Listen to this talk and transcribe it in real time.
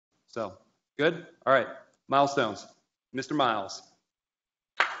So, good? All right, milestones. Mr. Miles.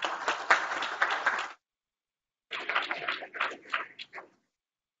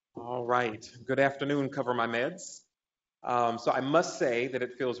 All right, good afternoon, CoverMyMeds. So I must say that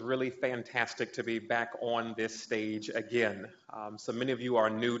it feels really fantastic to be back on this stage again. So many of you are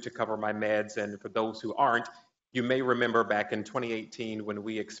new to CoverMyMeds, and for those who aren't, you may remember back in 2018 when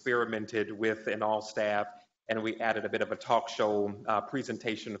we experimented with an all-staff and we added a bit of a talk show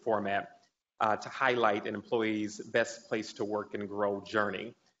presentation format to highlight an employee's best place to work and grow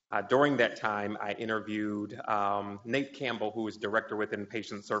journey. During that time, I interviewed Nate Campbell, who is director within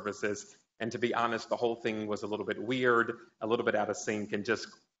patient services. And to be honest, the whole thing was a little bit weird, a little bit out of sync, and just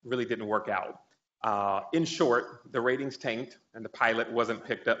really didn't work out. In short, the ratings tanked, and the pilot wasn't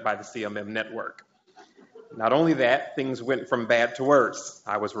picked up by the CMM network. Not only that, things went from bad to worse.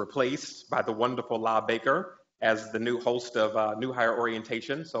 I was replaced by the wonderful La Baker as the new host of New Hire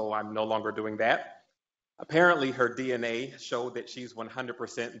Orientation, so I'm no longer doing that. Apparently, her DNA showed that she's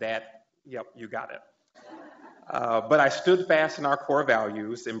 100% that. Yep, you got it. But I stood fast in our core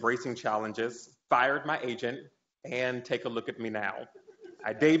values, embracing challenges, fired my agent, and take a look at me now.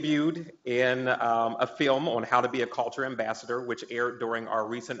 I debuted in a film on how to be a culture ambassador, which aired during our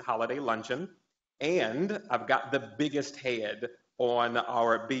recent holiday luncheon. And I've got the biggest head on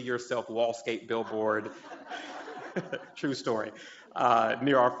our Be Yourself Wallscape billboard, true story,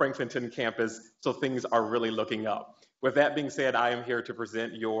 near our Franklinton campus, so things are really looking up. With that being said, I am here to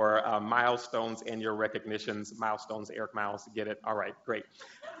present your milestones and your recognitions. Milestones, Erick Miles, get it? All right, great.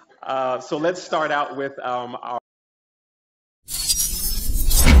 So let's start out with our